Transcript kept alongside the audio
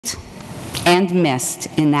and missed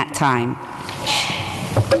in that time.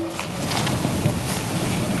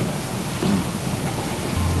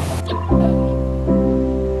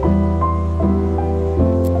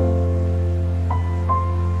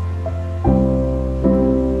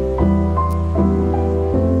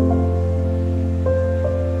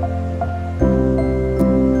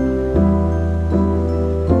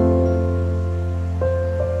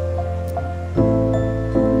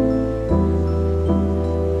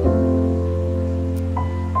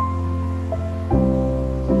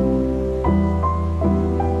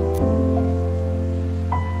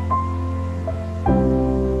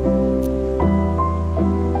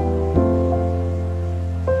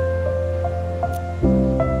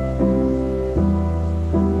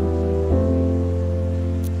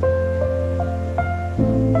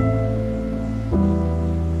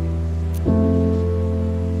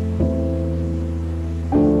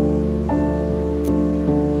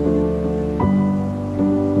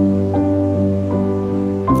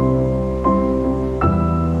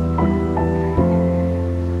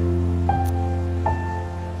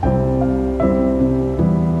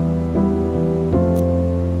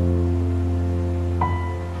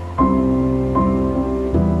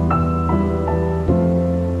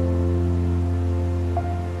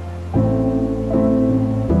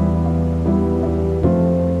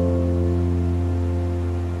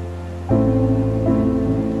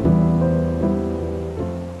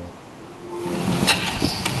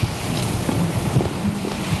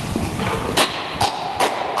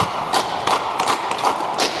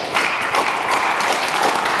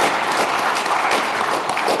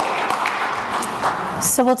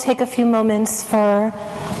 So we'll take a few moments for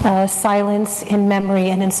silence in memory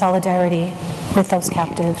and in solidarity with those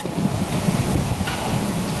captive.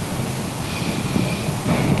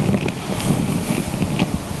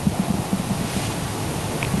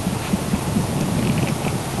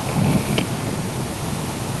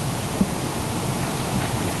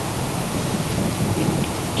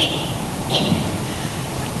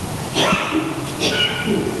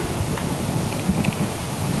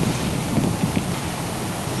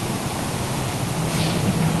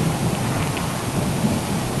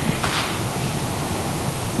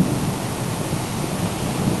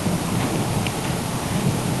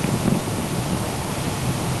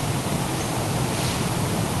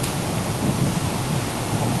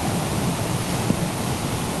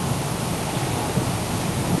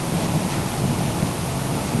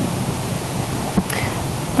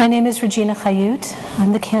 My name is Regina Chayut.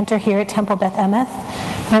 I'm the cantor here at Temple Beth Emeth.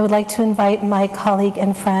 I would like to invite my colleague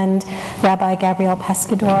and friend, Rabbi Gabriel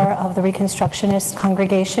Pescador of the Reconstructionist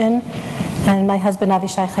Congregation, and my husband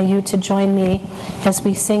Avishai Chayut to join me as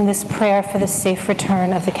we sing this prayer for the safe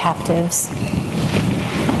return of the captives.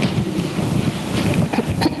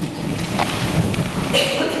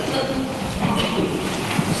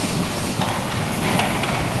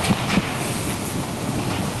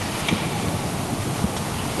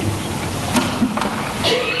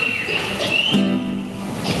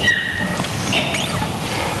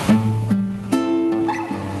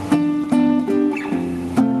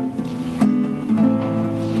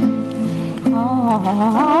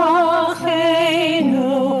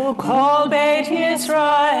 Achenu kol Beit Yisrael,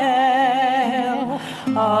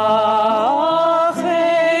 Achenu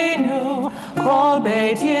kol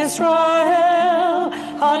Beit Yisrael,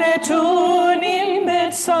 hanetunim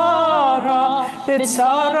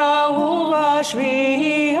b'tzara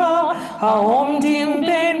ubashviya, haomdim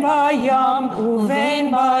ben bayam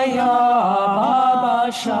uven bayabasha.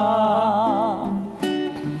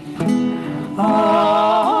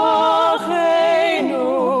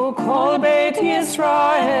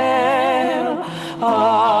 Israel,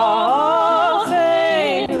 Achenu,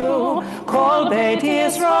 kol Beit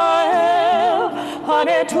Israel,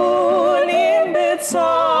 hanetunim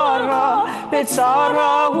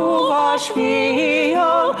b'tzara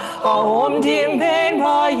ubashviya, haomdim ben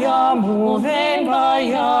bayam uven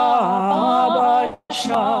bayabasha.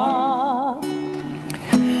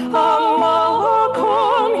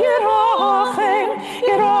 Amakom yirachem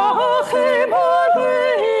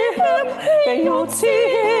aleichem,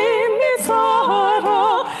 Yotzim mitzara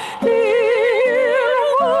lirvacha,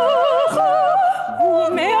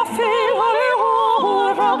 umeafel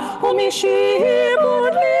ha'ora,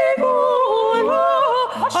 umishibud ligula,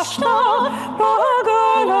 ashta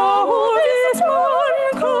bagala u'izman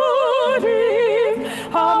karim,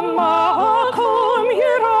 hamakom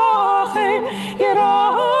yirachem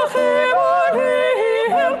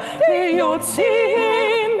aleichem,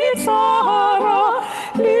 Yotzim mitzara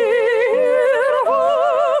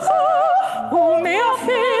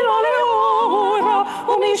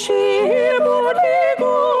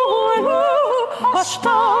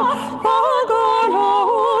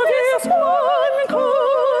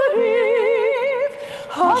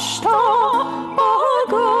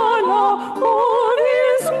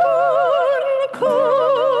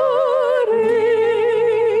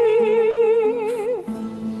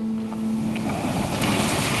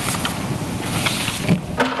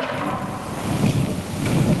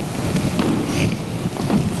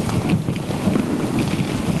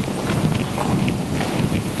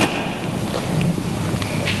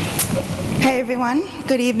Hi, everyone.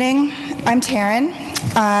 Good evening. I'm Taryn.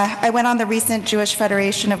 I went on the recent Jewish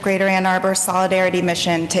Federation of Greater Ann Arbor Solidarity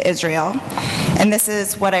Mission to Israel, and this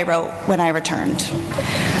is what I wrote when I returned.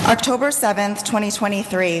 October 7th,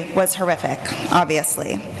 2023 was horrific,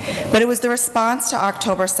 obviously, but it was the response to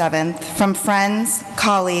October 7th from friends,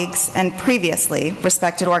 colleagues, and previously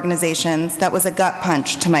respected organizations that was a gut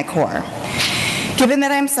punch to my core. Given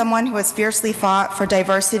that I'm someone who has fiercely fought for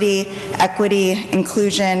diversity, equity,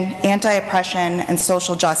 inclusion, anti-oppression, and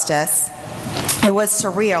social justice, it was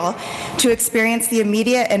surreal to experience the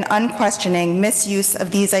immediate and unquestioning misuse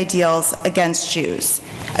of these ideals against Jews,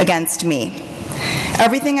 against me.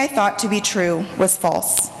 Everything I thought to be true was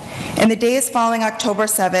false. In the days following October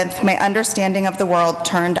 7th, my understanding of the world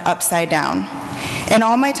turned upside down. In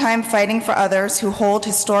all my time fighting for others who hold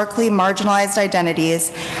historically marginalized identities,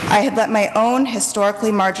 I had let my own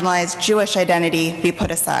historically marginalized Jewish identity be put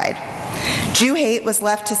aside. Jew hate was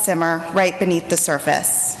left to simmer right beneath the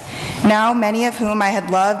surface. Now, many of whom I had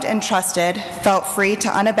loved and trusted felt free to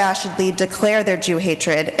unabashedly declare their Jew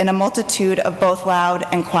hatred in a multitude of both loud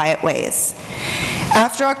and quiet ways.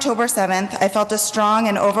 After October 7th, I felt a strong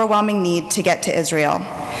and overwhelming need to get to Israel,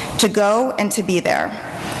 to go and to be there.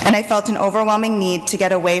 And I felt an overwhelming need to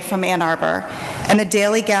get away from Ann Arbor and the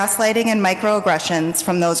daily gaslighting and microaggressions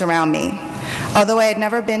from those around me. Although I had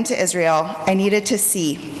never been to Israel, I needed to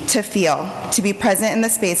see, to feel, to be present in the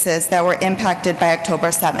spaces that were impacted by October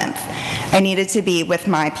 7th. I needed to be with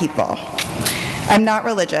my people. I'm not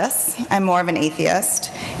religious, I'm more of an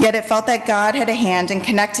atheist, yet it felt that God had a hand in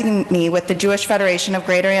connecting me with the Jewish Federation of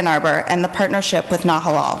Greater Ann Arbor and the partnership with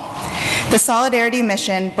Nahalal. The Solidarity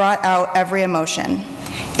Mission brought out every emotion: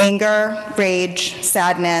 anger, rage,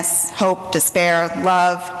 sadness, hope, despair,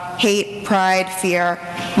 love, hate, pride, fear,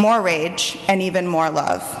 more rage, and even more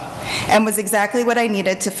love, and was exactly what I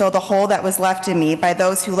needed to fill the hole that was left in me by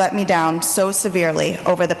those who let me down so severely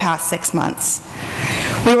over the past 6 months.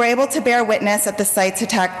 We were able to bear witness at the sites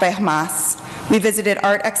attacked by Hamas. We visited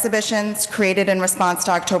art exhibitions created in response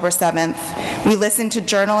to October 7th. We listened to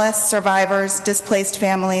journalists, survivors, displaced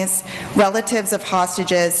families, relatives of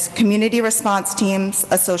hostages, community response teams,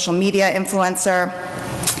 a social media influencer,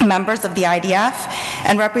 members of the IDF,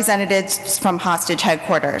 and representatives from hostage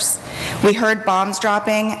headquarters. We heard bombs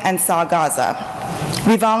dropping and saw Gaza.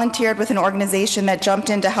 We volunteered with an organization that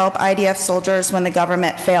jumped in to help IDF soldiers when the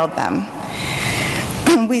government failed them.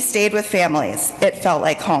 We stayed with families. It felt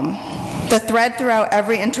like home. The thread throughout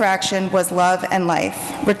every interaction was love and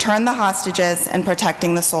life, return the hostages and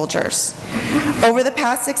protecting the soldiers. Over the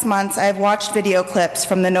past 6 months, I have watched video clips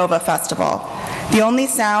from the Nova Festival. The only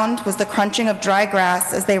sound was the crunching of dry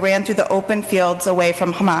grass as they ran through the open fields away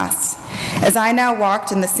from Hamas. As I now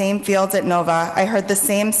walked in the same fields at Nova, I heard the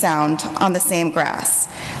same sound on the same grass,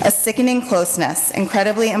 a sickening closeness,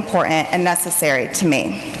 incredibly important and necessary to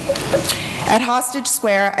me. At Hostage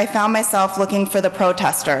Square, I found myself looking for the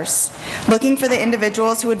protesters, looking for the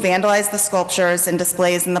individuals who would vandalize the sculptures and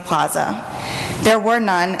displays in the plaza. There were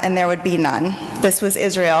none, and there would be none. This was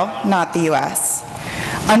Israel, not the US.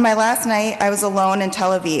 On my last night, I was alone in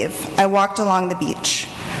Tel Aviv. I walked along the beach.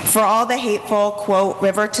 For all the hateful, quote,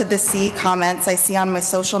 river to the sea comments I see on my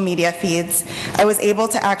social media feeds, I was able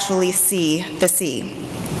to actually see the sea.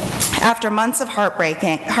 After months of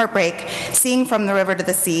heartbreak, seeing from the river to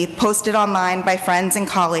the sea, posted online by friends and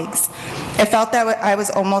colleagues, I felt that I was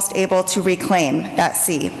almost able to reclaim that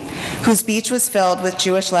sea, whose beach was filled with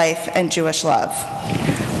Jewish life and Jewish love.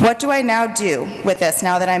 What do I now do with this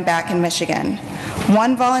now that I'm back in Michigan?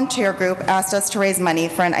 One volunteer group asked us to raise money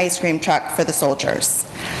for an ice cream truck for the soldiers.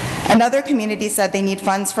 Another community said they need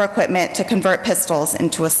funds for equipment to convert pistols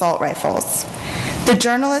into assault rifles. The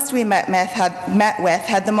journalist we met with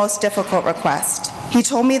had the most difficult request. He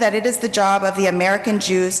told me that it is the job of the American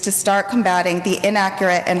Jews to start combating the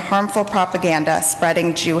inaccurate and harmful propaganda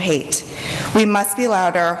spreading Jew hate. We must be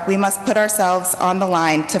louder. We must put ourselves on the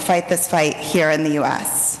line to fight this fight here in the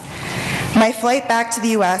US. My flight back to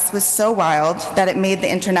the US was so wild that it made the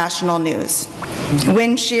international news.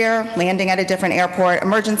 Wind shear, landing at a different airport,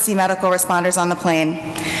 emergency medical responders on the plane.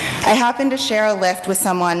 I happened to share a lift with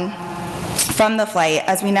someone from the flight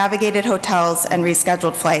as we navigated hotels and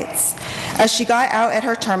rescheduled flights. As she got out at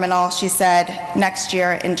her terminal, she said, "Next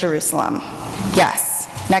year in Jerusalem." Yes,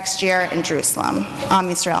 next year in Jerusalem. Am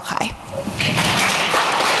Yisrael Chai.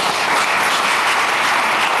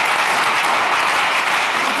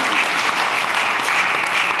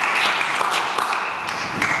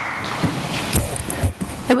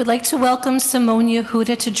 I would like to welcome Simone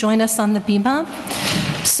Yehuda to join us on the bima.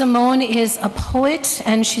 Simone is a poet,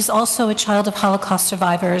 and she's also a child of Holocaust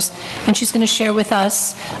survivors, and she's going to share with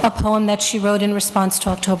us a poem that she wrote in response to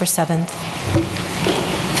October 7th.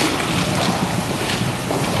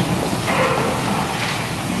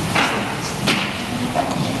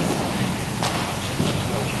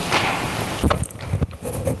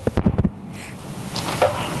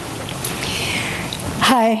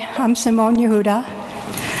 Hi, I'm Simone Yehuda.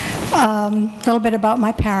 A little bit about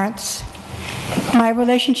my parents. My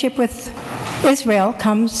relationship with Israel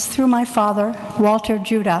comes through my father, Walter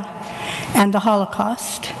Judah, and the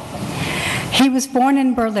Holocaust. He was born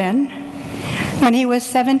in Berlin. When he was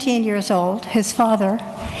 17 years old, his father,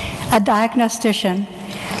 a diagnostician,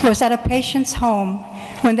 was at a patient's home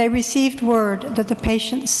when they received word that the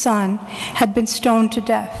patient's son had been stoned to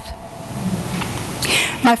death.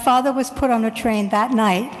 My father was put on a train that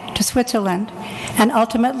night to Switzerland and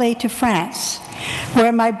ultimately to France,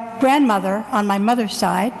 where my grandmother on my mother's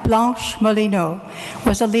side, Blanche Molyneux,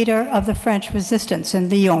 was a leader of the French resistance in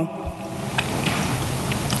Lyon.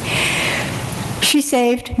 She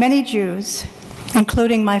saved many Jews,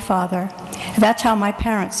 including my father. That's how my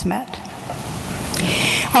parents met.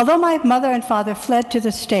 Although my mother and father fled to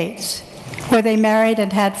the States, where they married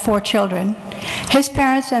and had 4 children, his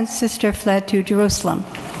parents and sister fled to Jerusalem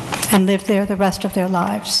and lived there the rest of their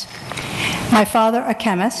lives. My father, a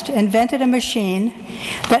chemist, invented a machine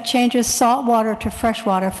that changes salt water to fresh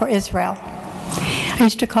water for Israel. I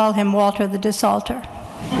used to call him Walter the Desalter.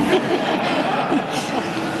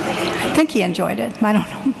 I think he enjoyed it. I don't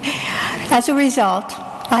know. As a result,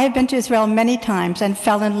 I have been to Israel many times and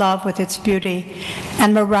fell in love with its beauty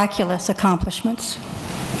and miraculous accomplishments.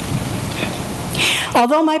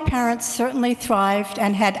 Although my parents certainly thrived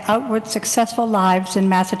and had outward successful lives in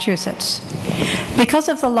Massachusetts, because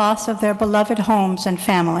of the loss of their beloved homes and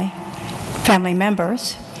family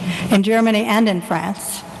members in Germany and in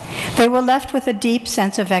France, they were left with a deep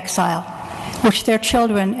sense of exile, which their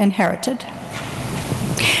children inherited.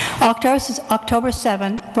 October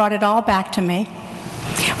 7 brought it all back to me.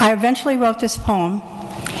 I eventually wrote this poem.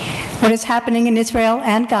 What is happening in Israel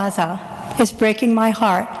and Gaza is breaking my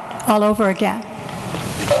heart all over again.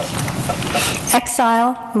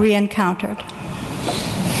 Exile re-encountered.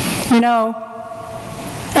 You know,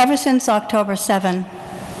 ever since October 7,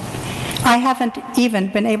 I haven't even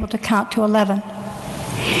been able to count to 11.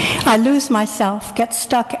 I lose myself, get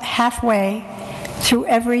stuck halfway through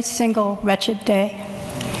every single wretched day.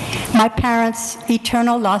 My parents'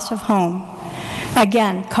 eternal loss of home,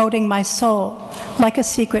 again coating my soul like a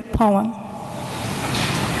secret poem.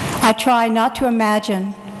 I try not to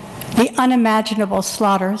imagine the unimaginable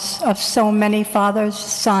slaughters of so many fathers,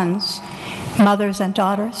 sons, mothers, and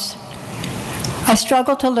daughters. I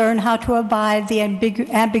struggle to learn how to abide the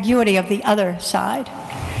ambiguity of the other side.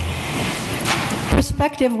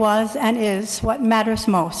 Perspective was and is what matters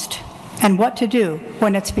most, and what to do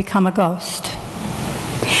when it's become a ghost.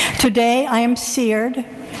 Today, I am seared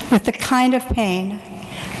with the kind of pain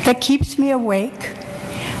that keeps me awake,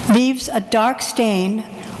 leaves a dark stain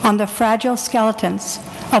on the fragile skeletons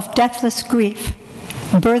of deathless grief,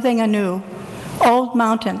 birthing anew old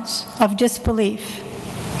mountains of disbelief.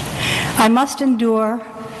 I must endure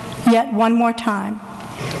yet one more time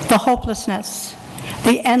the hopelessness,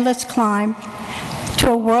 the endless climb to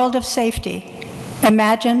a world of safety,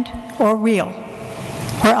 imagined or real,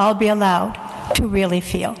 where I'll be allowed to really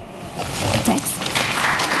feel. Thanks.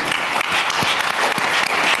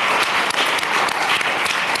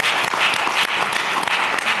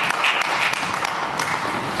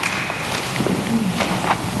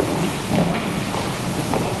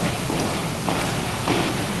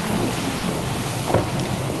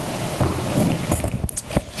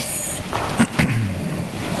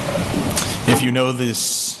 If you know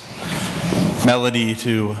this melody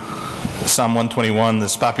to Psalm 121,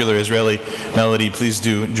 this popular Israeli melody, please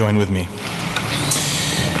do join with me.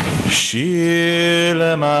 Shir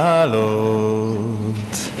lemalot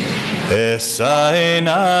esa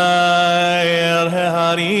einai el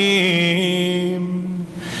harim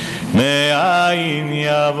me'ayin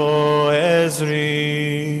yavo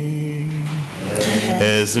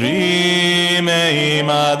Ezri me'im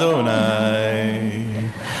Adonai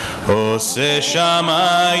O עושה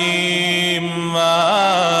שמיים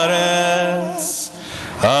וארץ,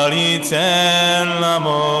 אל ייתן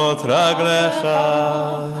למות רגלך,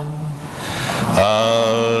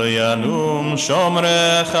 אל ינום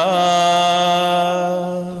שומרך,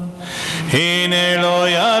 הנה לא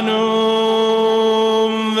ינום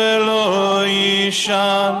ולא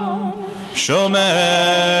יישן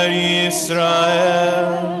שומר ישראל.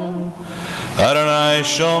 אדוני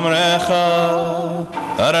שומרך,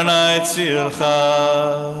 אדוני צילך,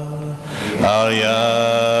 על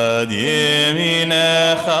יד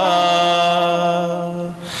ימינך.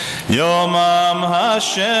 יומם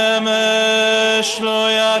השמש לא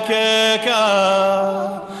יככה,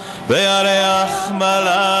 וירח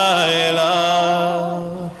בלילה.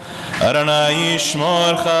 אדוני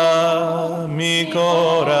ישמורך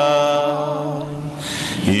מקורא,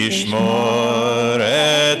 ישמור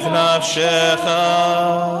את נפשך.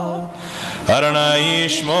 אדוני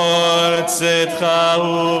ישמור צאתך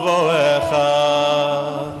ובואך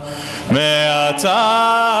מעתה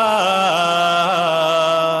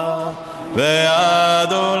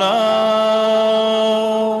ועד עולם,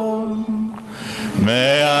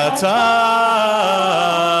 מעתה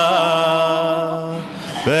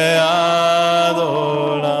ועד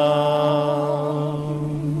עולם.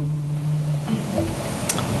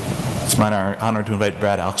 It's my honor to invite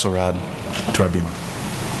Brad Axelrod to our bima.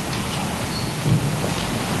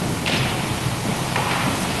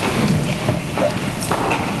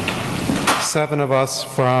 Seven of us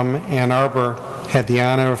from Ann Arbor had the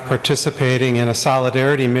honor of participating in a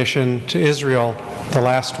solidarity mission to Israel the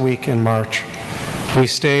last week in March. We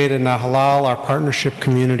stayed in Nahalal, our partnership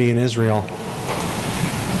community in Israel.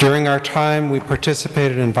 During our time, we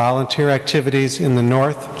participated in volunteer activities in the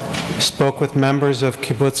north, spoke with members of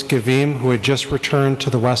Kibbutz Givim who had just returned to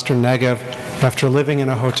the western Negev after living in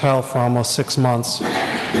a hotel for almost 6 months.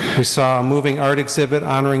 We saw a moving art exhibit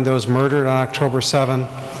honoring those murdered on October 7,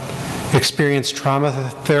 experienced trauma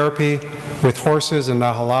therapy with horses in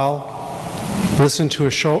Nahalal, listened to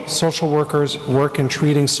a social worker's work in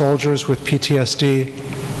treating soldiers with PTSD,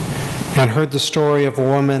 and heard the story of a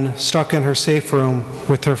woman stuck in her safe room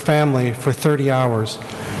with her family for 30 hours,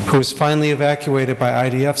 who was finally evacuated by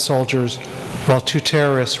IDF soldiers while 2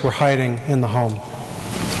 terrorists were hiding in the home.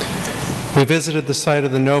 We visited the site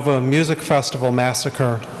of the Nova Music Festival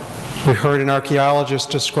massacre. We heard an archaeologist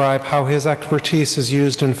describe how his expertise is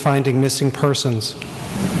used in finding missing persons,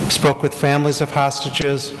 spoke with families of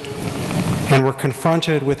hostages, and were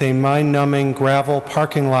confronted with a mind-numbing gravel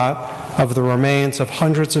parking lot of the remains of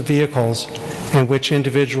hundreds of vehicles in which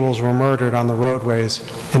individuals were murdered on the roadways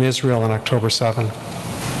in Israel on October 7.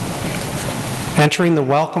 Entering the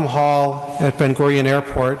Welcome Hall at Ben Gurion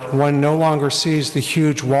Airport, one no longer sees the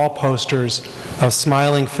huge wall posters of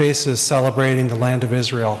smiling faces celebrating the land of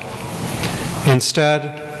Israel. Instead,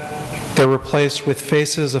 they're replaced with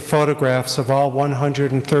faces of photographs of all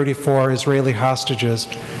 134 Israeli hostages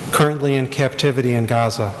currently in captivity in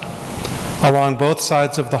Gaza. Along both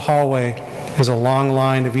sides of the hallway is a long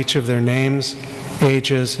line of each of their names,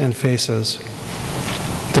 ages, and faces.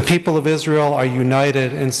 The people of Israel are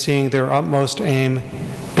united in seeing their utmost aim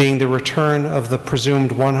being the return of the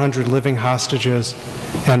presumed 100 living hostages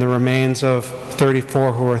and the remains of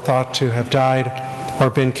 34 who are thought to have died or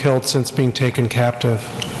been killed since being taken captive.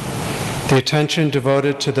 The attention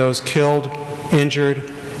devoted to those killed,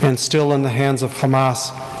 injured, and still in the hands of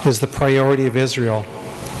Hamas is the priority of Israel.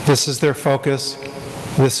 This is their focus.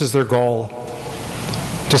 This is their goal.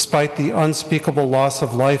 Despite the unspeakable loss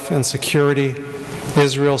of life and security,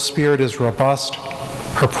 Israel's spirit is robust.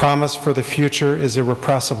 Her promise for the future is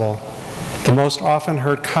irrepressible. The most often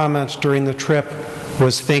heard comment during the trip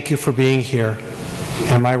was, "Thank you for being here."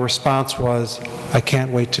 And my response was, "I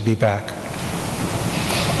can't wait to be back."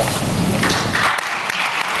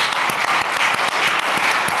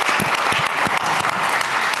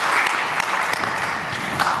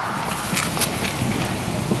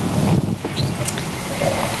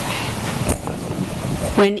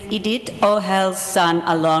 When Idit Ohel's son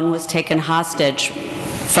Alon was taken hostage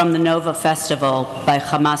from the Nova Festival by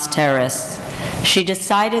Hamas terrorists, she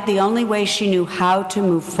decided the only way she knew how to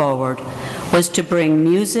move forward was to bring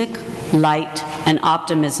music, light, and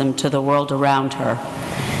optimism to the world around her,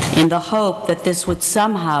 in the hope that this would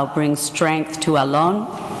somehow bring strength to Alon,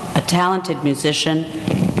 a talented musician,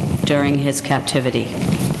 during his captivity.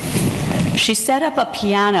 She set up a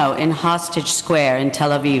piano in Hostage Square in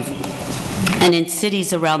Tel Aviv and in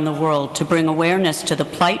cities around the world to bring awareness to the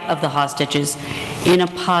plight of the hostages in a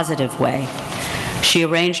positive way. She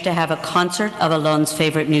arranged to have a concert of Alon's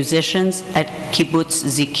favorite musicians at Kibbutz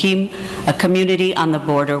Zikim, a community on the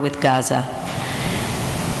border with Gaza.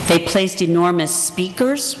 They placed enormous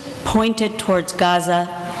speakers pointed towards Gaza,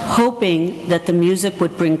 hoping that the music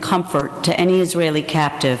would bring comfort to any Israeli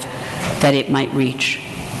captive that it might reach.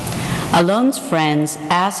 Alon's friends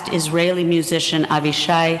asked Israeli musician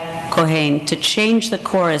Avishai Cohen to change the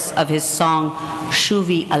chorus of his song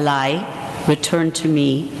Shuvi Alai, Return to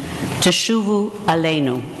Me, to Shuvu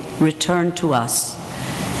Aleinu, Return to Us.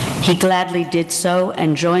 He gladly did so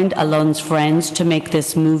and joined Alon's friends to make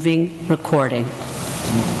this moving recording.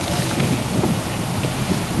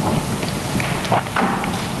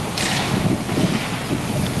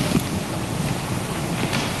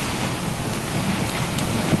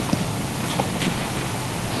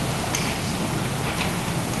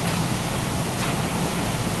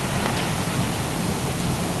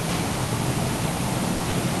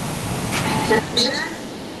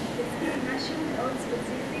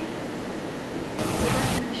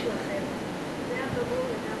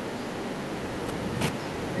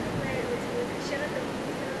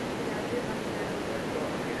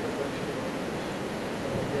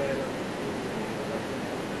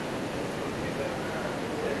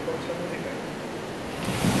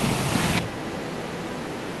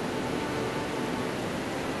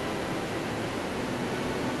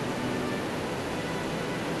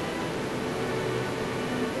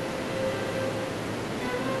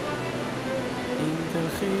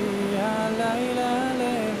 תלכי הלילה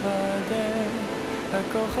לבדך,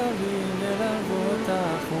 הכוכבים ילוו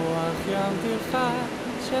אותך, רוח ים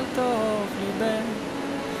תלחש של תוך ליבך,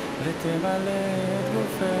 ותמלא את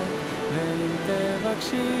גופך, ואם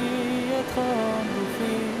תבקשי את חום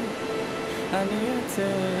גופי, אני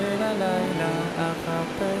אצא ללילה,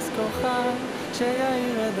 אחפש כוכב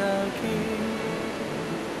שיאיר את דרכי.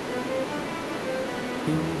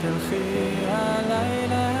 אם תלכי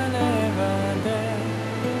הלילה לבדך,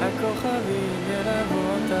 הכוכבים ילוו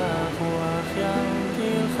אותך, רוח ים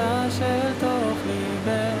תלחש אל תוך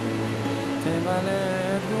ליבך, תמלא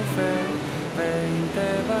את גופך, ואם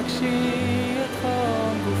תבקשי את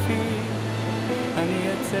חום גופי, אני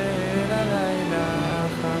אצא ללילה,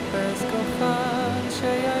 אחפש כוכב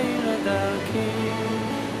שיאיר את דרכי,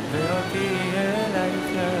 ואותי אלייך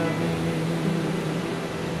יביא.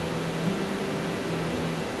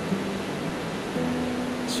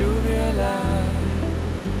 שובי אליי,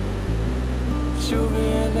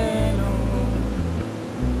 שובי אלינו,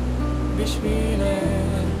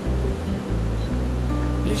 בשבילך,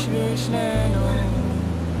 בשביל שנינו.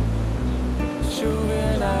 שובי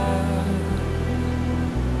אליי,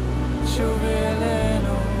 שובי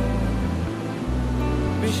אלינו,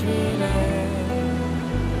 בשבילך,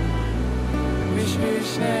 בשביל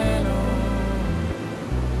שנינו.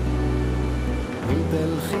 אם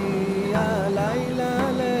תלכי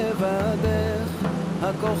הלילה לבדך,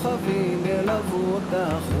 הכוכבים ילוו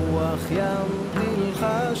אותך, רוח ים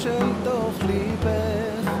תלחש אל תוך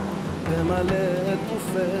ליבך, תמלא את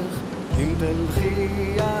גופך. אם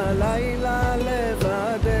תלכי הלילה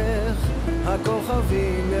לבדך,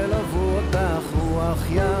 הכוכבים ילוו אותך, רוח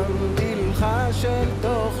ים תלחש אל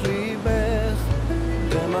תוך ליבך,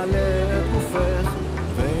 תמלא את גופך.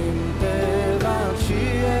 ואם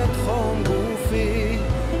תבקשי את חום גופי,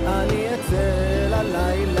 אני אצא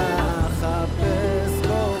ללילה, אחפש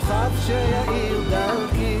כוכב שיאיר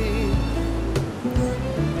דרכי.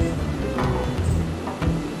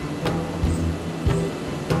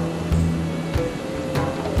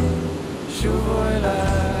 שובו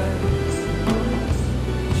אליי,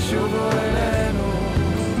 שובו אלינו,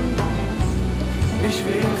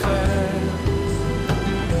 בשבילכם,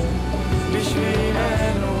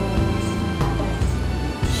 בשבילנו.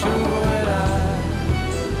 שובו אליי,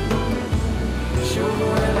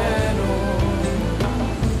 שובו אלינו,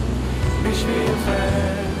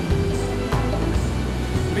 בשבילכם,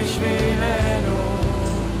 בשבילנו.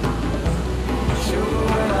 שובו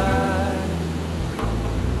אליי,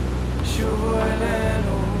 שובו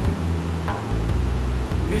אלינו,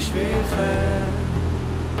 בשבילכם,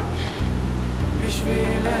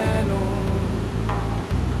 בשבילנו.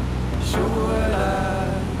 שובו אליי,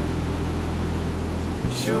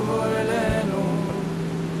 שובו אלינו,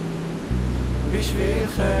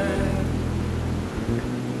 בשבילכם,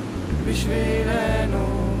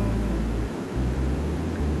 בשבילנו.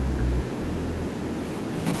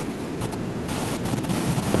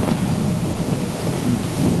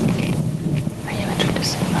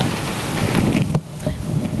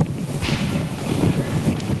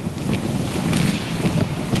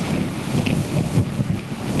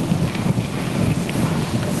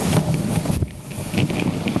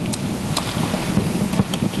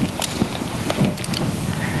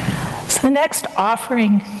 The next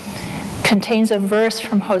offering contains a verse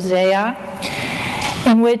from Hosea,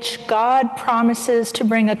 in which God promises to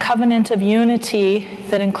bring a covenant of unity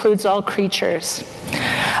that includes all creatures,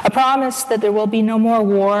 a promise that there will be no more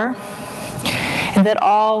war and that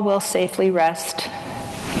all will safely rest.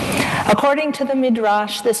 According to the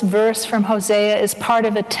Midrash, this verse from Hosea is part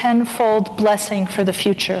of a tenfold blessing for the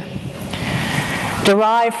future,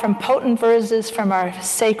 derived from potent verses from our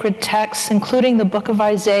sacred texts, including the book of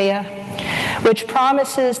Isaiah, which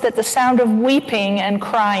promises that the sound of weeping and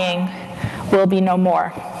crying will be no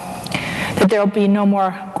more, that there will be no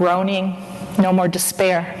more groaning, no more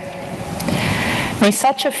despair. May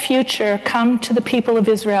such a future come to the people of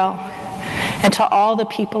Israel and to all the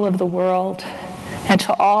people of the world and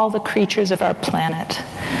to all the creatures of our planet.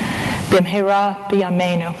 Bimhera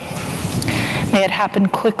b'yameinu. May it happen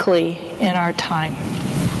quickly in our time.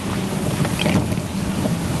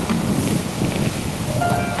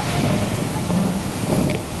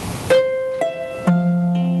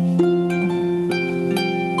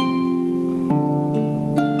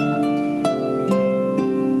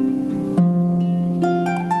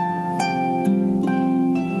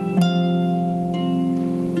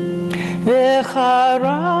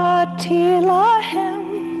 V'charati lahem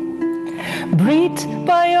brit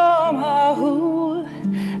bayom hahu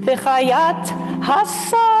v'chayat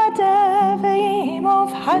hasadeh ve'imov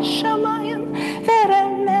hashamayim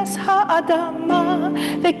ve'remes ha'adama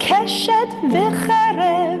v'keshet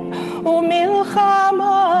v'cherev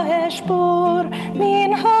u'milchama eshbor min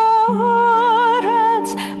haaretz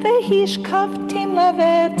v'hishkavtim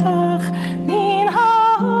levetach min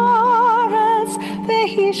haaretz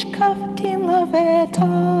v'hishkavtim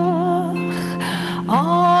levetach.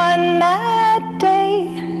 On that day,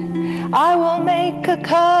 I will make a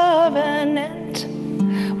covenant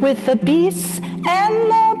with the beasts and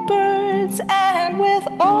the birds and with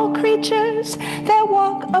all creatures that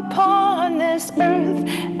walk upon this earth,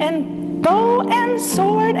 and bow and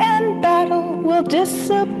sword and battle will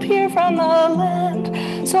disappear from the land,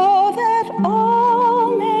 so that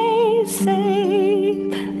all may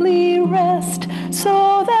safely rest,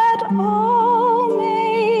 so that all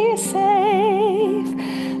may safely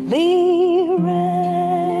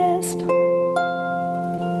rest.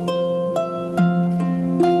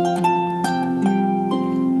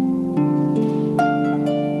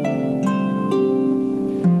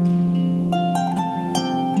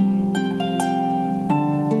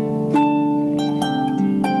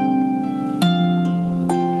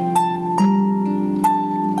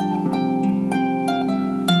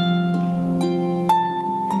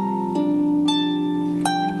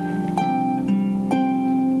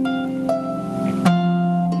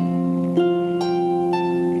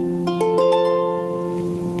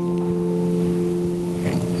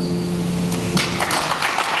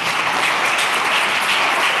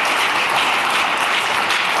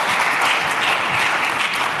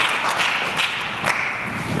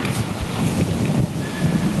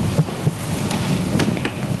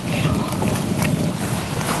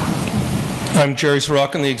 I'm Jerry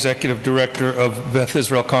Sorokin, the Executive Director of Beth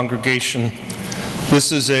Israel Congregation.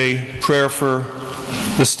 This is a prayer for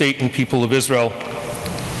the state and people of Israel.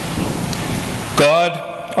 God,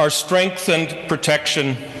 our strength and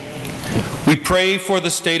protection, we pray for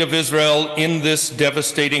the state of Israel in this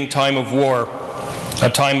devastating time of war,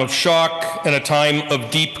 a time of shock and a time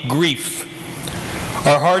of deep grief.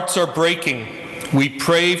 Our hearts are breaking. We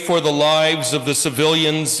pray for the lives of the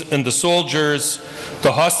civilians and the soldiers,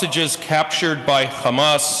 the hostages captured by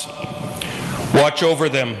Hamas. Watch over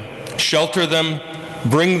them, shelter them,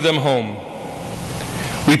 bring them home.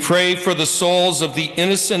 We pray for the souls of the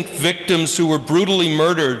innocent victims who were brutally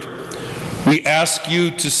murdered. We ask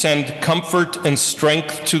you to send comfort and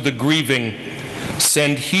strength to the grieving,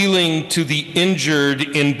 send healing to the injured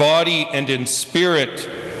in body and in spirit,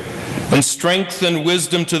 and strength and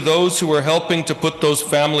wisdom to those who are helping to put those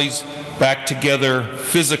families back together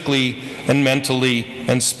physically and mentally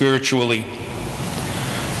and spiritually.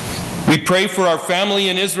 We pray for our family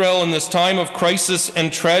in Israel in this time of crisis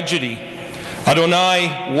and tragedy.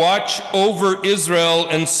 Adonai, watch over Israel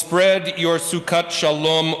and spread your Sukkot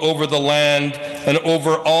Shalom over the land and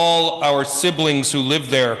over all our siblings who live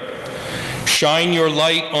there. Shine your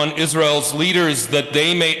light on Israel's leaders that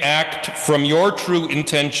they may act from your true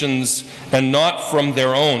intentions and not from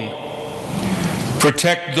their own.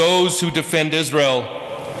 Protect those who defend Israel.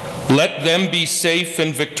 Let them be safe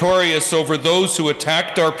and victorious over those who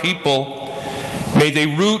attacked our people. May they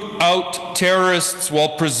root out terrorists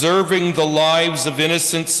while preserving the lives of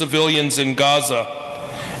innocent civilians in Gaza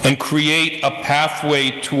and create a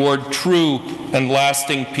pathway toward true and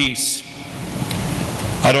lasting peace.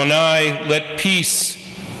 Adonai, let peace,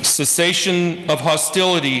 cessation of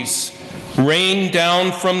hostilities, Rain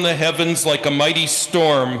down from the heavens like a mighty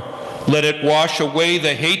storm. Let it wash away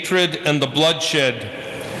the hatred and the bloodshed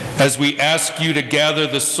as we ask you to gather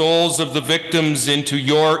the souls of the victims into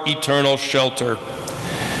your eternal shelter.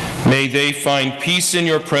 May they find peace in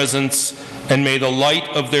your presence, and may the light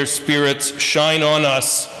of their spirits shine on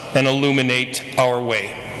us and illuminate our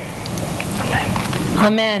way.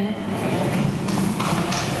 Amen.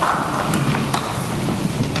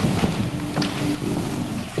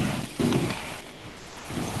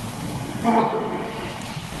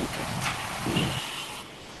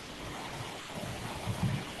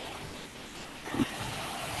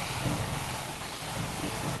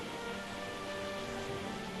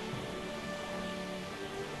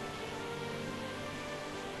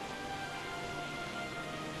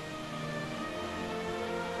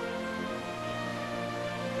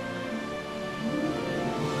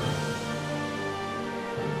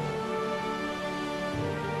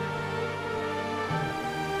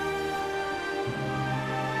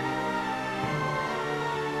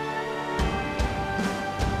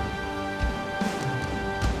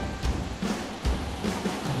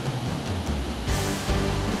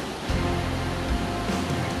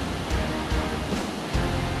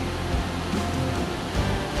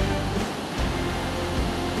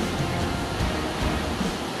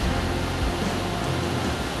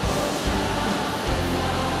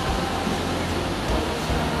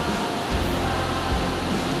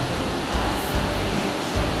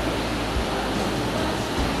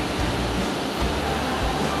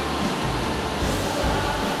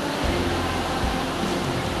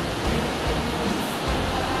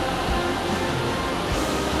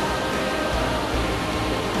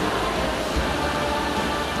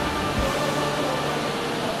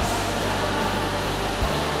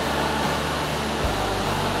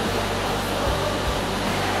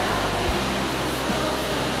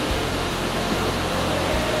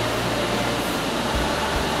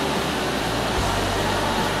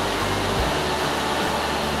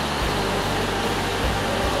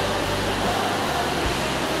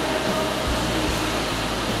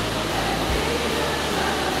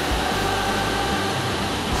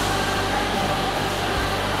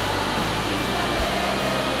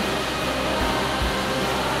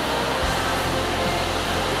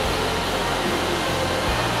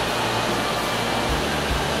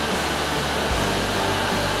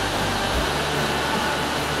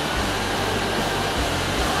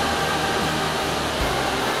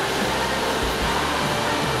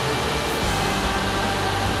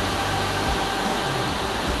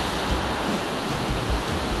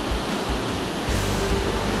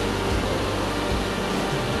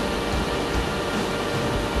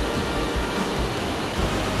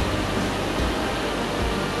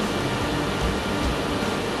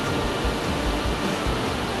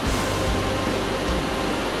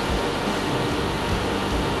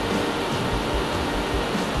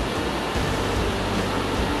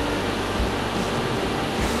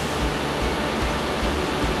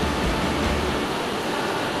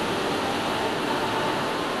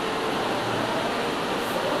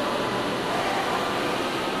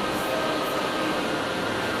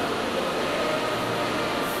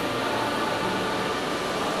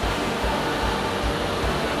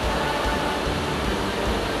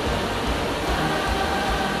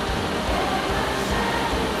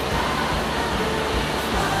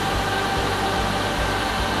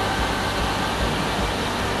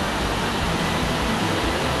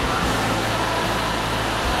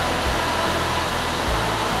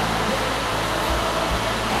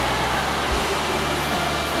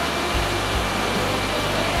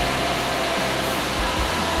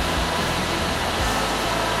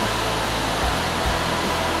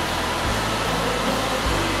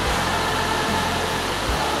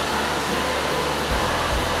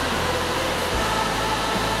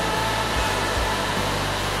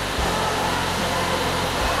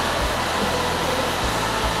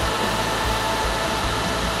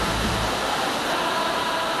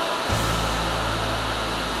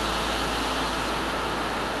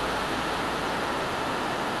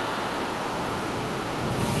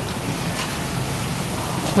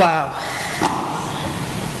 Wow.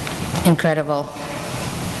 Incredible.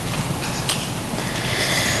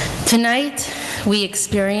 Tonight, we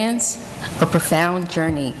experience a profound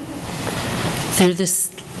journey through this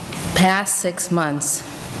past 6 months,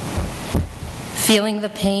 feeling the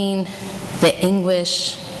pain, the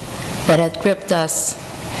anguish that had gripped us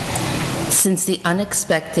since the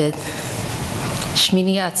unexpected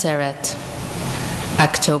Shmini Atzeret,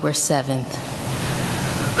 October 7th.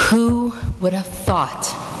 Who would have thought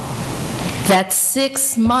that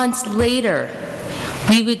 6 months later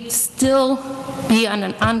we would still be on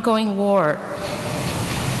an ongoing war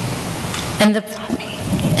and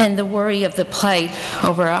the worry of the plight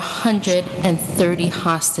over 130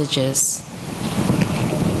 hostages.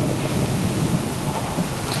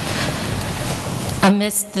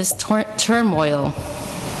 Amidst this turmoil,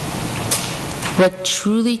 what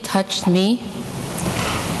truly touched me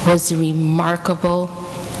was the remarkable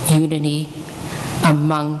unity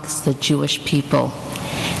amongst the Jewish people.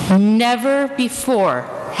 Never before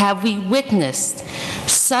have we witnessed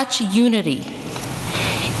such unity.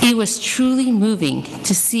 It was truly moving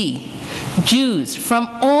to see Jews from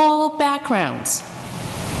all backgrounds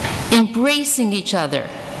embracing each other,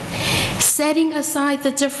 setting aside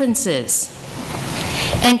the differences,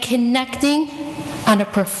 and connecting on a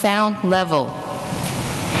profound level.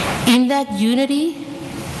 In that unity,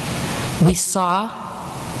 we saw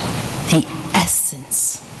the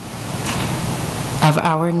essence of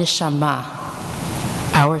our neshama,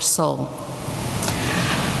 our soul.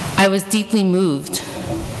 I was deeply moved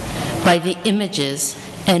by the images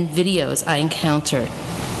and videos I encountered.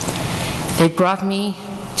 They brought me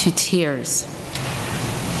to tears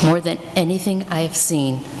more than anything I have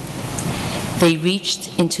seen. They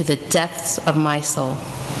reached into the depths of my soul.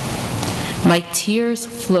 My tears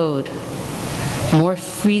flowed more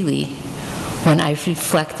freely when I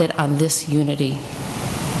reflected on this unity.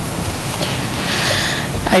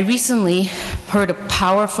 I recently heard a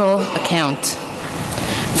powerful account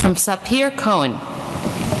from Sapir Cohen,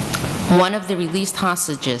 one of the released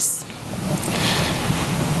hostages.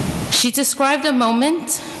 She described a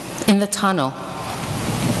moment in the tunnel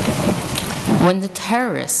when the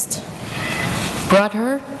terrorist brought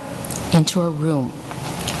her into a room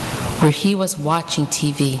where he was watching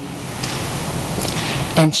TV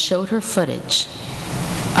and showed her footage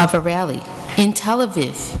of a rally in Tel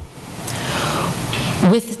Aviv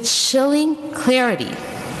with chilling clarity.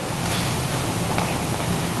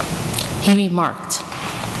 He remarked,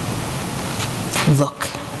 "Look,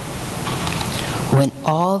 when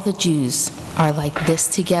all the Jews are like this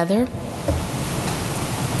together,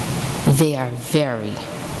 they are very,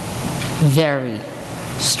 very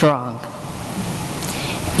strong.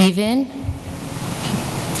 Even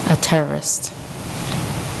a terrorist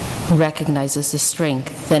recognizes the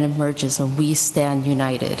strength that emerges when we stand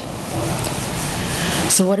united."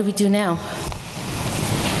 So what do we do now?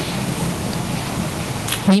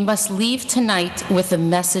 We must leave tonight with a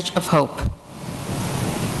message of hope.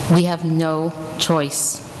 We have no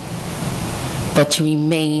choice but to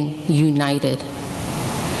remain united.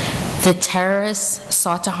 The terrorists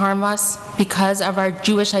sought to harm us because of our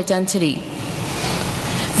Jewish identity.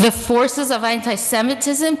 The forces of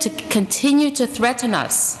anti-Semitism to continue to threaten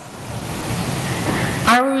us.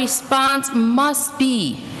 Our response must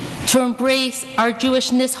be to embrace our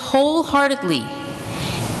Jewishness wholeheartedly.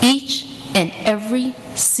 Each and every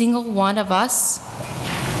single one of us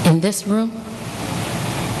in this room,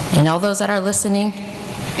 and all those that are listening,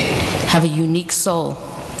 have a unique soul,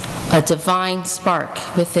 a divine spark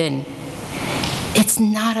within. It's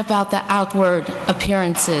not about the outward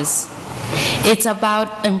appearances. It's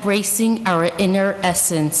about embracing our inner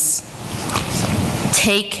essence.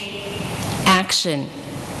 Take action.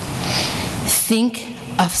 Think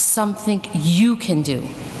of something you can do.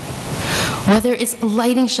 Whether it's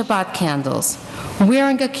lighting Shabbat candles,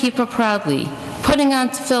 wearing a kippah proudly, putting on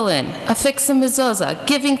tefillin, affixing mezuzah,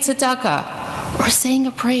 giving tzedakah, or saying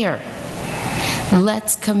a prayer.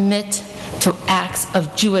 Let's commit to acts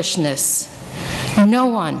of Jewishness. No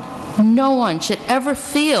one should ever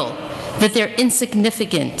feel that they're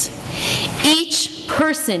insignificant. Each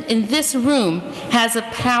person in this room has a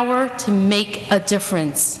power to make a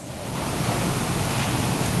difference.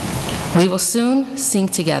 We will soon sing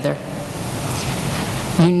together,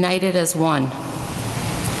 united as one.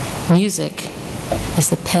 Music is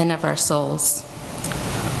the pen of our souls.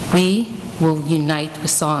 We will unite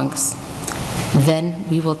with songs. Then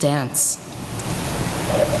we will dance.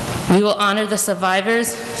 We will honor the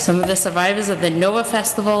survivors, some of the survivors of the Nova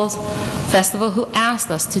Festival who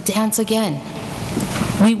asked us to dance again.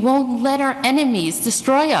 We won't let our enemies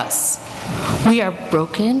destroy us. We are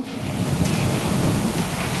broken,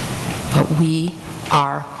 but we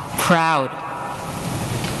are proud.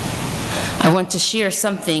 I want to share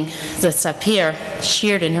something that Sapir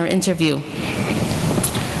shared in her interview.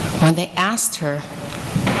 When they asked her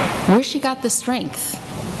where she got the strength,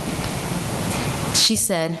 she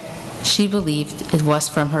said she believed it was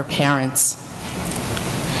from her parents.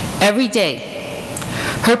 Every day,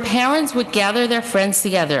 her parents would gather their friends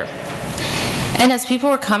together. And as people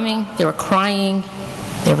were coming, they were crying,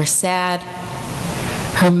 they were sad.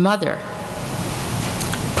 Her mother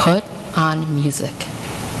put on music.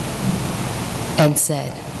 and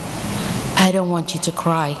said, I don't want you to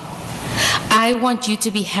cry. I want you to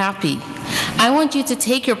be happy. I want you to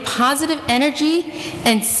take your positive energy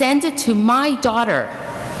and send it to my daughter.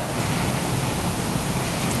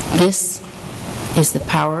 This is the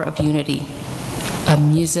power of unity, of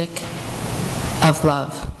music, of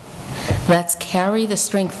love. Let's carry the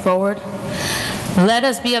strength forward. Let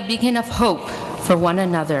us be a beacon of hope for one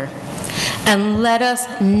another. And let us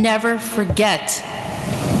never forget,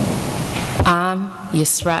 Am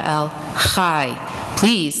Yisrael Chai.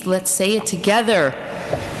 Please, let's say it together.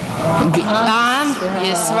 Am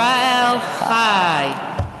Yisrael Chai.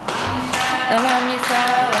 Am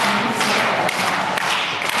Yisrael, Am Yisrael,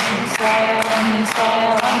 Am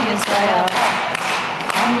Yisrael, Am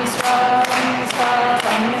Yisrael, Am Yisrael,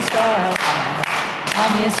 Am Yisrael,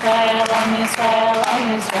 Am Yisrael, Am Yisrael, Am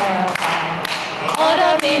Yisrael, Od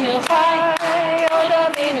Avinu Chai, Od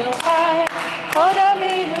Avinu Chai, Od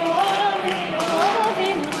Avinu, Od Avinu, Od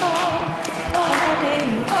Avinu Chai, Od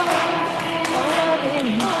Avinu Chai, Od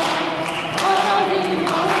Avinu, Od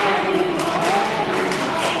Avinu, Od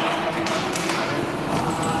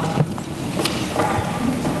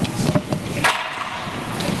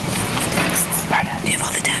Marta, do you have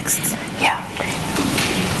all the texts? Yeah.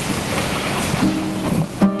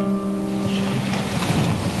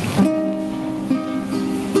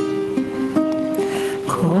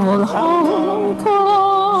 כל העולם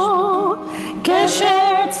כולו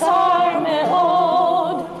קשר צר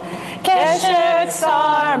מאוד, קשר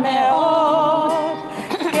צר מאוד,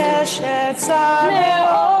 קשר צר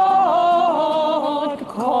מאוד,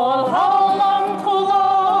 כל העולם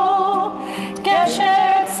כולו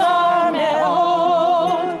קשר צר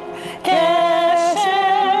מאוד,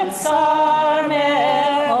 קשר צר מאוד.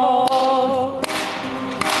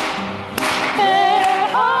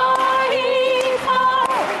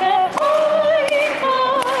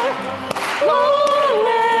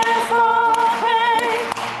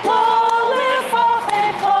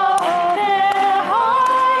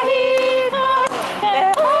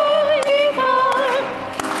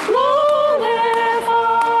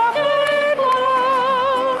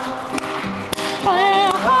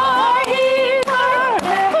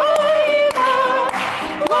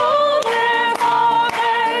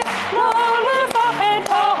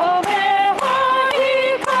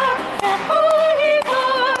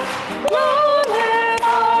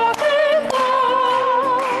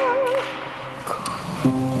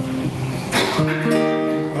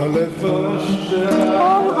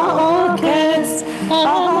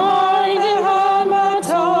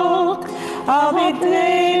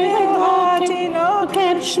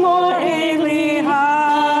 שמור אלי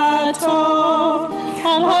הטוב,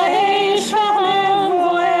 על האש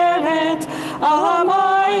המבוערת, על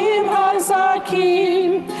המים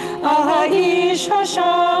הזכים, על האיש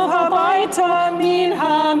השב הביתה מן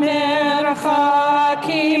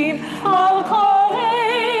המרחקים, על כל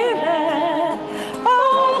אלה,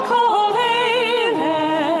 על כל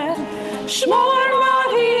אלה, שמור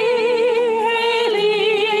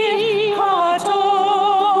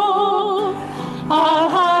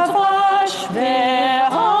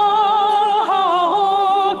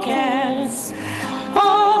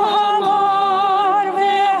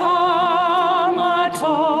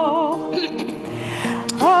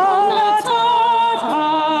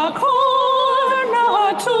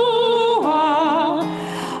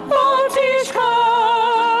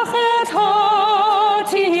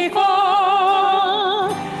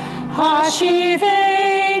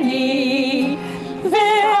השיבני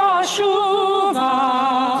ואשובה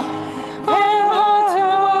אל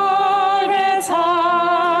הארץ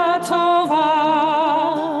הטובה.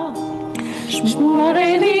 שמור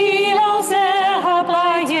לי על זה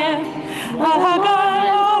הבית, על הגן,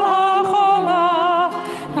 על החומה,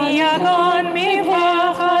 מיגון,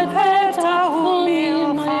 מפחד, פתע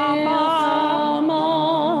ומלחמה.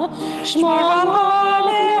 שמור על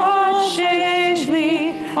הלב שיש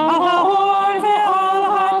לי, על האור ועל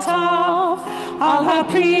הטף, על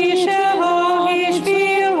הפרי שלו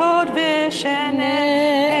השביל עוד ושנאסף.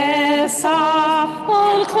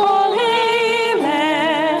 על כל אלה,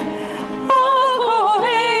 על כל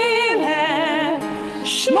אלה,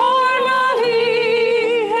 שמור לי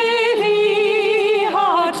אלי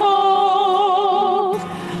הטוב,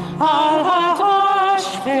 על הרש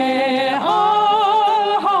ועל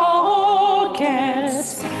העוקץ.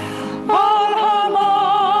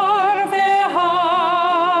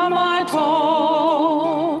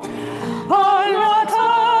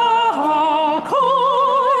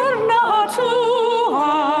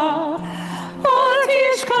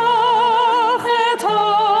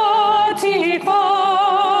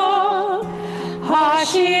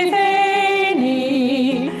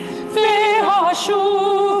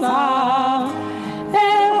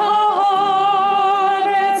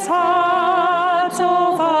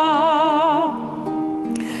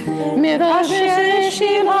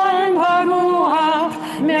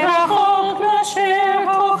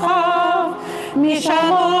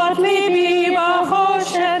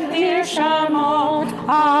 נשמות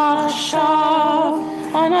עכשיו,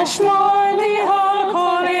 אנא שמור לי על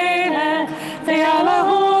כל אלה, ועל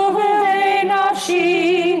אהוב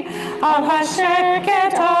נפשי, על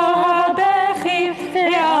השקט, על הבכי,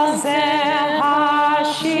 ועל זה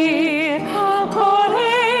השיר. על כל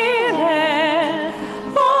אלה,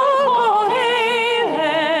 על כל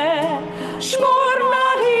אלה, שמור נא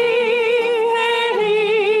לי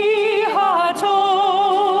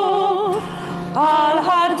הטוב, על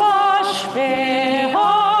הדבש ועל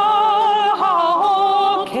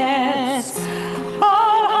העוקץ,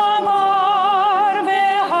 על המר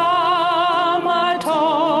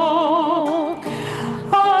והמתוק,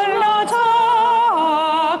 על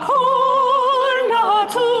נתק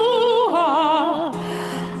ונטוע,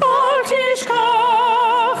 אל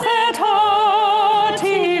תשכח את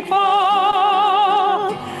התקווה,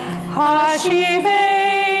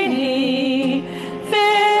 השיבני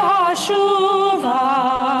והשובה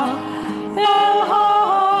אל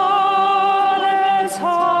הארץ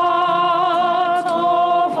הטובה.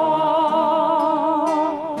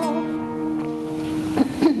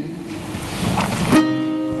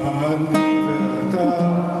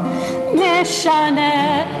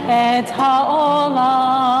 נשנה את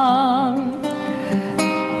העולם,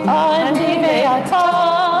 אני ואתה,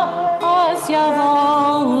 אז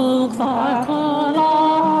יבואו כבר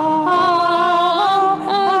כולם.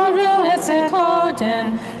 אמרו את זה קודם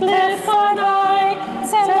לפניי,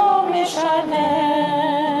 זה לא משנה.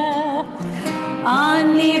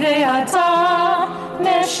 אני ואתה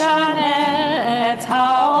נשנה את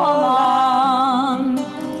העולם,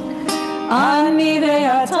 אני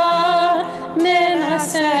ואתה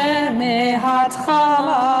ננסה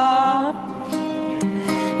מההתחלה.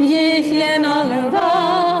 יהיינה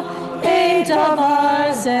לרע, אין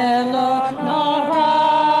דבר זה לא נורא.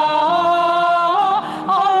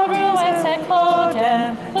 אמרו את זה קודם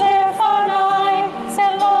לפניי, זה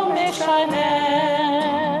לא משנה.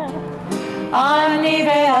 אני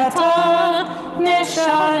ואתה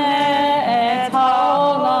נשנה את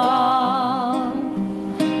העולם,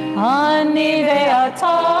 אני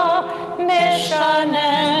ואתה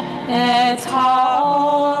נשנה את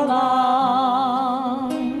העולם.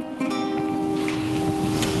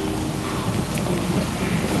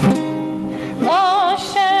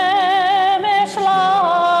 לשמש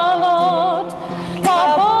לעלות,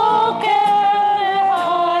 לבוקר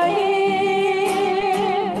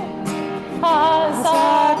להאיר,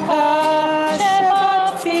 הזעקה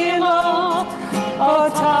שבתפילות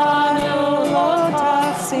אותנו לא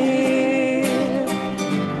תחזיר.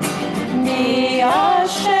 מי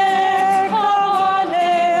אשר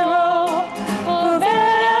כהננו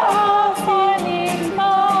ובעפר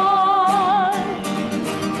נטמן,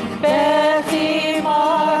 בכי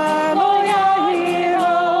מר לא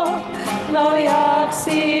יעירו, לא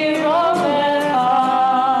יחזירו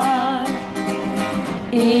לאן.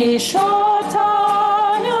 איש אותנו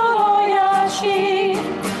לא ישיב,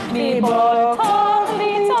 מבור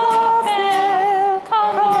תכלית אפל,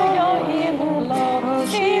 כמה יועילו לו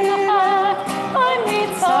שירה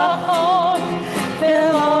הניצחון,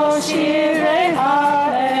 ולא שירי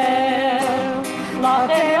הראל.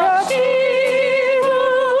 לכן השירו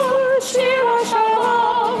שיר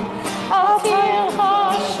השלום, אל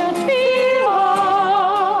תלחש תפילה,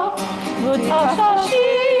 ותחת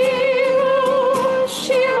שירו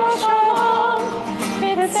שיר השלום,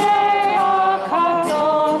 בצעק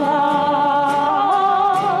הגדולה.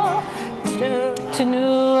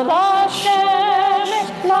 תנו לשמש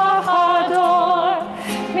לחדור,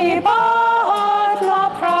 מבעד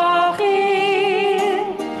לפרחים,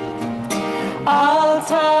 אל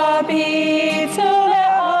תביטו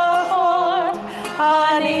לאחור,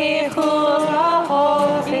 הניחו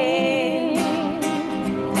לחופים.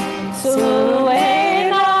 שאו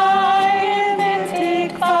עיניים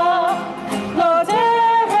בתקווה, לא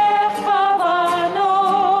דרך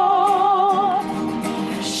כוונות,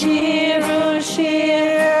 שירו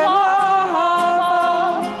שיר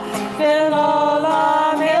לאהבה ולא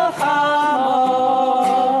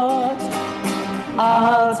למלחמות.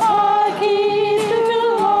 אל תגידו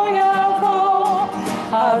לא יבוא,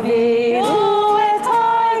 הביאו את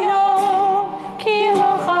היום, כי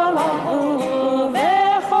לא חלמו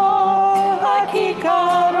בכל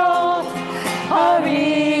הכיכרות.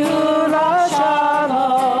 הביאו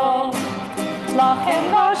לשלום, לכם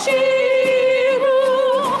נשירו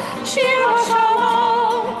שיר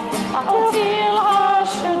השלום, אל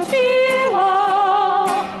תלחשו תפילה,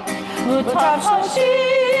 מוטב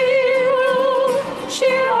ששירו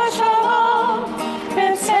שיר השלום,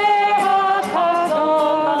 בצעק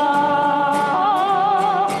הגדולה.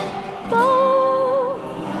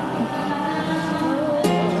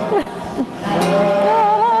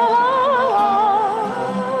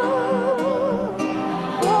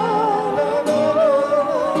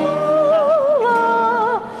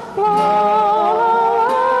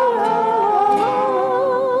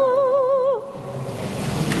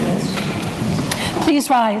 Please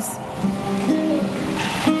rise.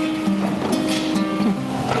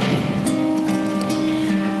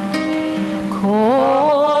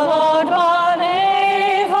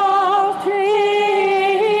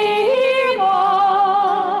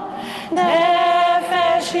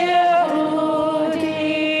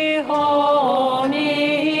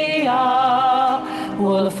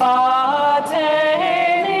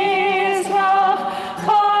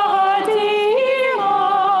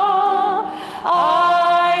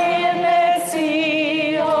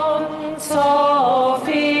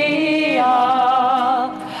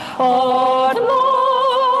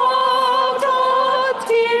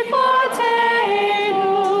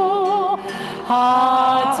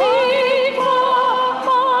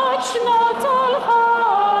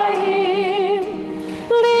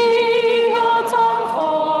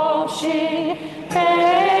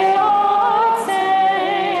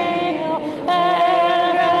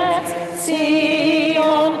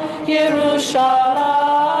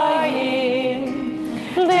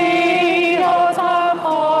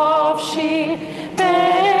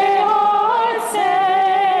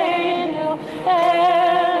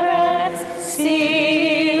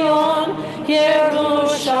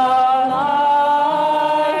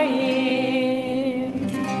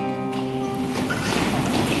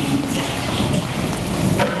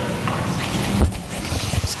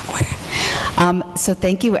 So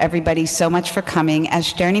thank you everybody so much for coming. As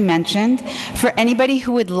Sterny mentioned, for anybody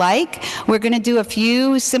who would like, we're going to do a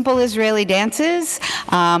few simple Israeli dances.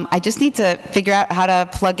 I just need to figure out how to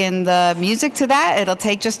plug in the music to that. It'll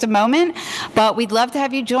take just a moment, but we'd love to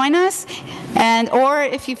have you join us. Or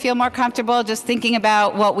if you feel more comfortable just thinking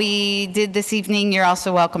about what we did this evening, you're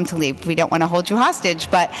also welcome to leave. We don't want to hold you hostage,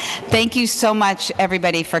 but thank you so much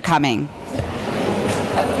everybody for coming.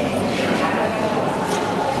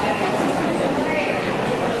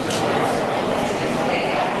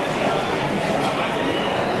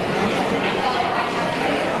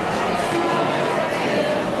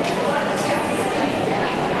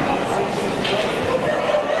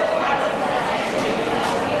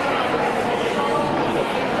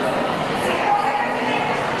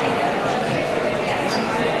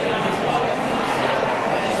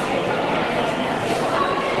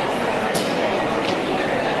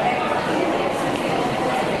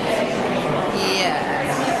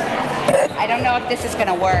 This is going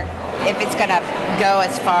to work, if it's going to go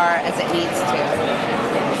as far as it needs to.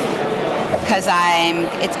 Because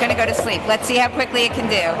it's going to go to sleep. Let's see how quickly it can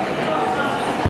do.